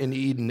shattered in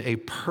Eden. A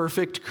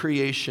perfect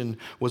creation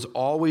was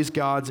always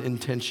God's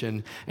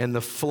intention. And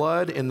the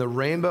flood and the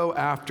rainbow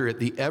after it,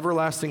 the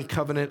everlasting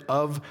covenant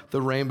of the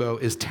rainbow,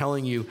 is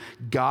telling you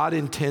God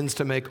intends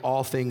to make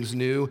all things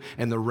new,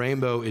 and the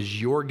rainbow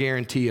is your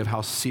guarantee of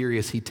how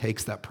serious he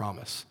takes that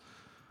promise.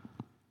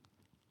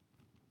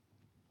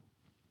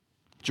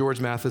 George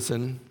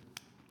Matheson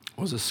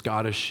was a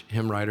Scottish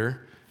hymn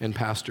writer and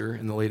pastor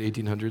in the late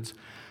 1800s.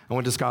 I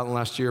went to Scotland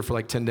last year for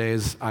like 10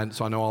 days,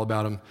 so I know all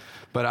about him.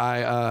 But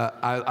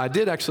I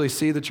did actually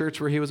see the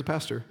church where he was a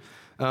pastor.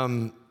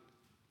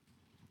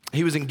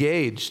 He was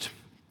engaged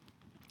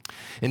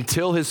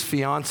until his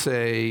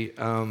fiancée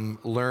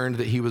learned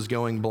that he was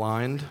going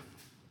blind,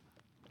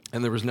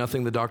 and there was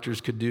nothing the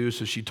doctors could do,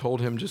 so she told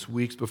him just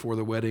weeks before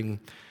the wedding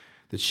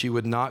that she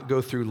would not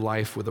go through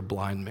life with a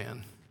blind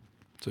man.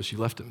 So she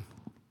left him.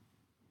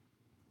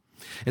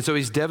 And so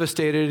he's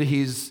devastated.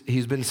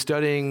 He's been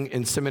studying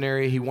in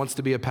seminary. He wants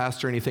to be a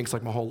pastor, and he thinks,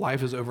 like, my whole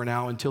life is over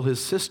now, until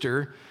his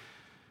sister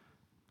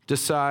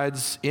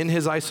decides in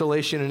his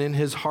isolation and in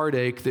his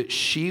heartache that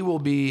she will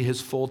be his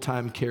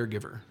full-time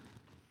caregiver.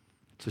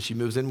 So she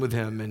moves in with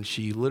him, and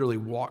she literally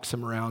walks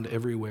him around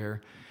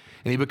everywhere.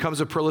 And he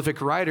becomes a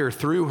prolific writer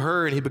through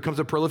her, and he becomes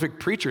a prolific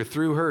preacher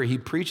through her. He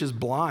preaches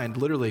blind,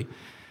 literally.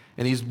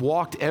 And he's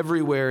walked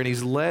everywhere, and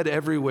he's led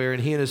everywhere,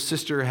 and he and his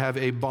sister have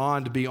a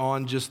bond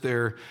beyond just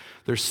their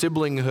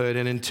siblinghood.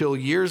 And until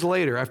years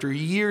later, after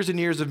years and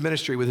years of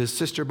ministry with his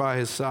sister by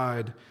his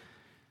side,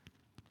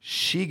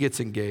 she gets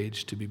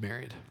engaged to be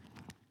married.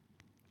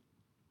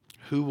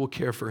 Who will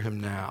care for him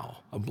now?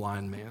 A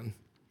blind man.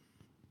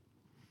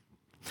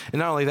 And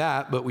not only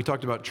that, but we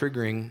talked about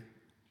triggering,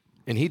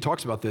 and he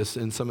talks about this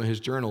in some of his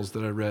journals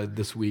that I read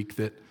this week,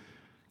 that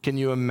can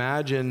you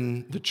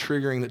imagine the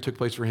triggering that took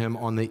place for him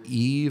on the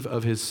eve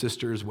of his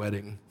sister's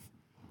wedding?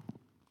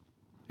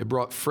 It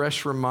brought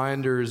fresh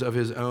reminders of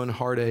his own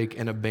heartache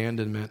and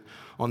abandonment.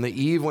 On the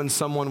eve when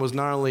someone was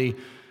not only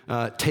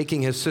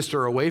taking his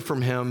sister away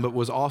from him, but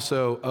was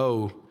also,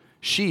 oh,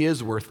 she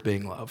is worth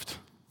being loved.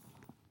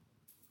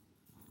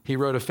 He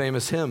wrote a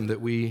famous hymn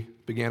that we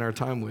began our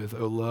time with,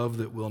 "O love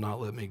that will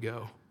not let me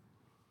go."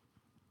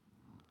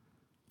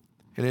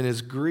 And in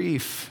his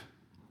grief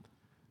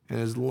and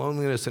his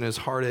loneliness and his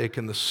heartache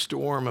and the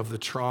storm of the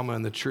trauma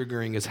and the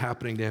triggering is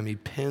happening to him, he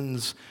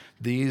pens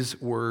these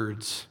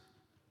words.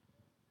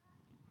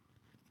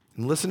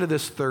 And listen to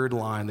this third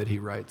line that he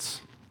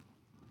writes.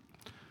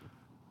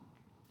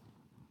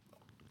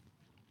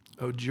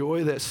 "O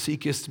joy that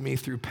seekest me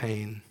through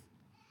pain,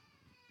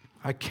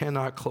 I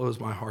cannot close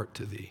my heart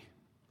to thee.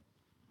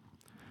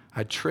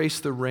 I trace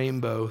the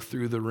rainbow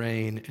through the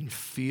rain and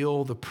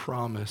feel the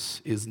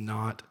promise is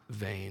not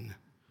vain.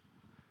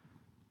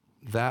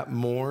 That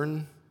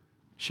morn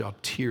shall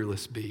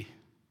tearless be.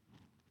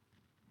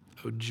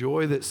 O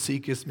joy that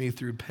seekest me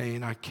through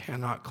pain, I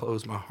cannot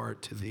close my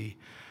heart to thee.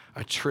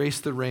 I trace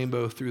the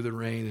rainbow through the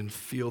rain and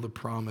feel the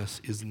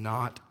promise is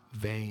not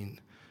vain.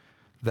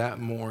 That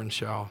morn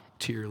shall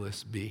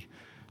tearless be.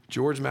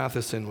 George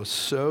Matheson was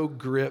so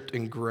gripped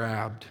and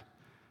grabbed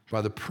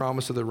by the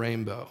promise of the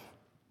rainbow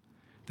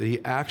that he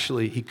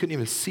couldn't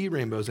even see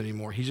rainbows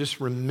anymore. He's just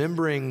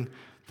remembering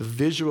the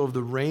visual of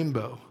the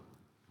rainbow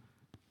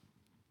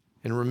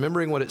and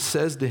remembering what it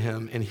says to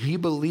him. And he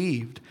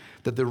believed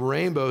that the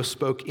rainbow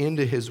spoke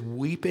into his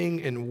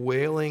weeping and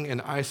wailing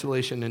and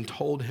isolation and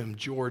told him,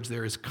 George,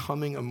 there is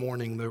coming a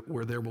morning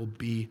where there will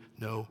be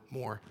no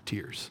more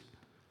tears.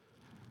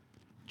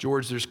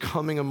 George, there's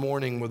coming a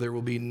morning where there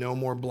will be no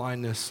more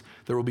blindness.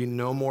 There will be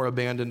no more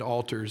abandoned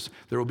altars.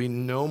 There will be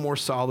no more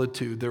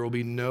solitude. There will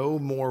be no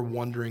more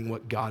wondering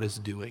what God is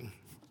doing.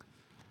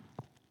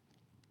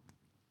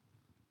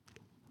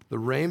 The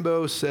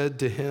rainbow said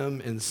to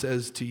him and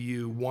says to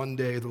you, one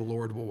day the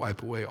Lord will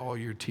wipe away all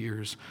your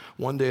tears.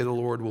 One day the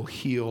Lord will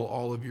heal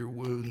all of your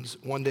wounds.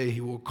 One day he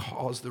will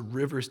cause the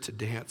rivers to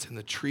dance and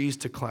the trees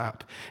to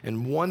clap.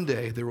 And one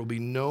day there will be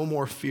no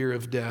more fear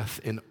of death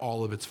in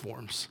all of its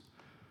forms.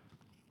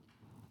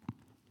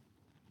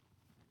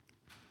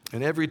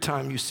 And every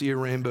time you see a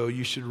rainbow,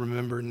 you should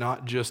remember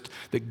not just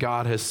that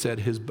God has set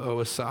his bow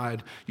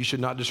aside. You should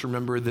not just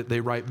remember that they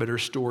write better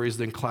stories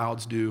than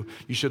clouds do.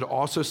 You should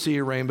also see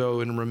a rainbow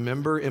and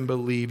remember and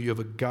believe you have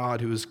a God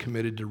who is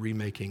committed to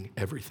remaking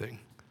everything.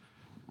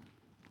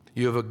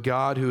 You have a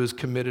God who has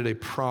committed a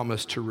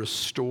promise to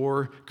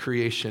restore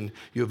creation.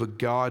 You have a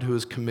God who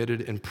has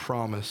committed and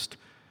promised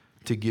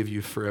to give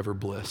you forever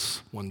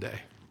bliss one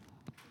day.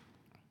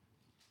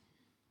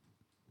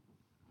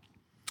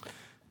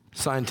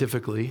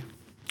 Scientifically,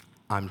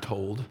 I'm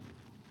told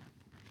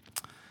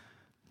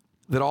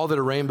that all that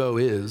a rainbow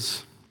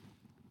is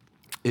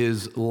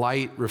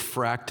light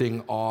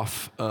refracting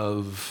off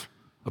of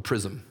a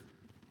prism.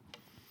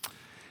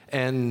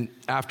 And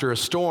after a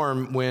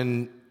storm,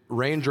 when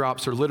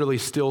raindrops are literally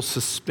still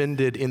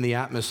suspended in the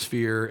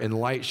atmosphere and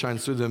light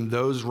shines through them,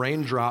 those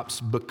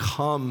raindrops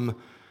become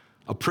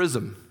a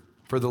prism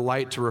for the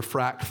light to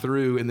refract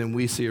through, and then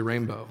we see a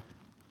rainbow.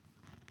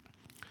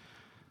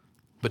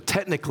 But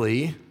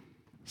technically,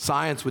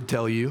 science would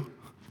tell you,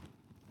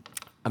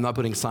 I'm not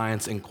putting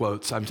science in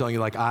quotes. I'm telling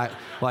you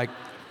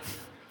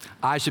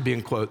I should be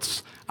in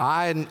quotes.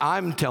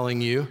 I'm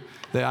telling you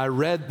that I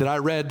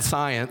read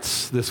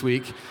science this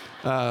week.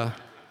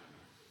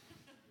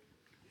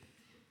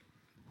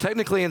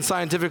 Technically and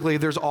scientifically,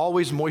 there's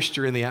always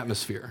moisture in the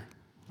atmosphere,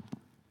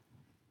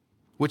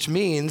 which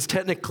means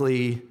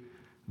technically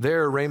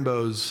there are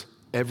rainbows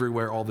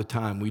everywhere all the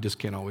time. We just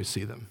can't always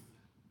see them.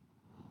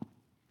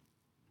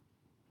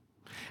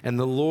 And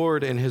the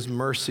Lord in his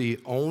mercy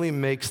only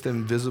makes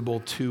them visible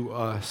to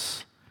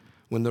us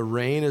when the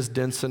rain is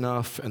dense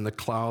enough and the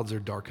clouds are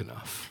dark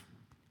enough.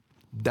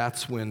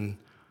 That's when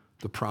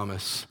the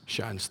promise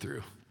shines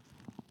through.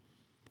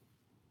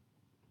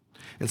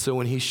 And so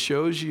when he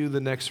shows you the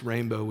next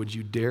rainbow, would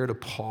you dare to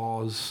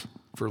pause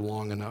for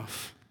long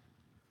enough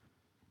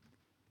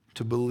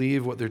to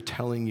believe what they're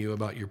telling you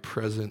about your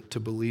present, to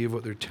believe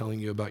what they're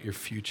telling you about your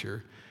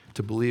future,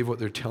 to believe what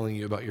they're telling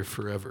you about your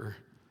forever,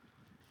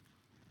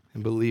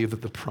 and believe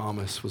that the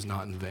promise was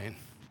not in vain?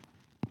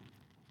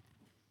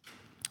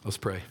 Let's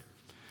pray.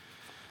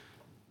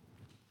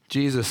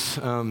 Jesus,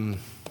 the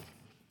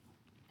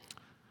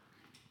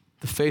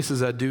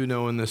faces I do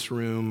know in this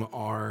room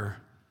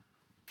are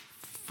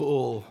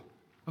full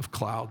of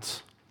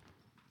clouds.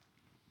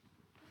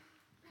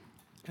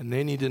 And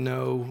they need to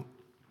know,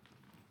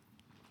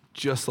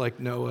 just like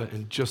Noah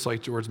and just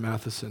like George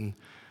Matheson,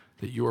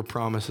 that your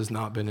promise has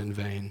not been in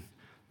vain.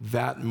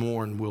 That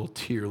morn will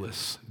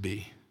tearless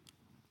be.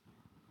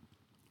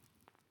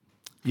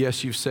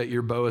 Yes, you've set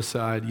your bow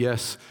aside.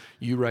 Yes,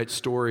 you write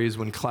stories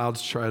when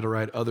clouds try to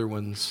write other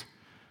ones.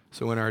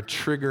 So in our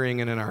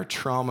triggering and in our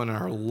trauma and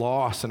our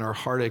loss and our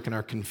heartache and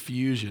our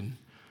confusion,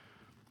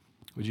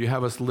 would you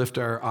have us lift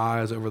our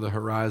eyes over the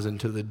horizon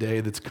to the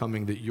day that's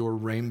coming that your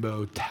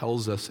rainbow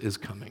tells us is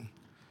coming?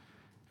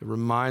 It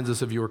reminds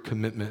us of your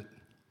commitment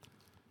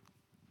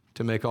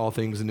to make all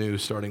things new,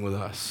 starting with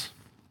us.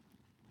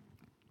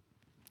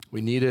 We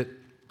need it.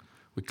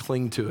 We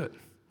cling to it.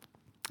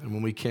 And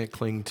when we can't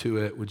cling to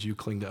it, would you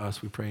cling to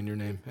us? We pray in your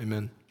name.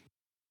 Amen.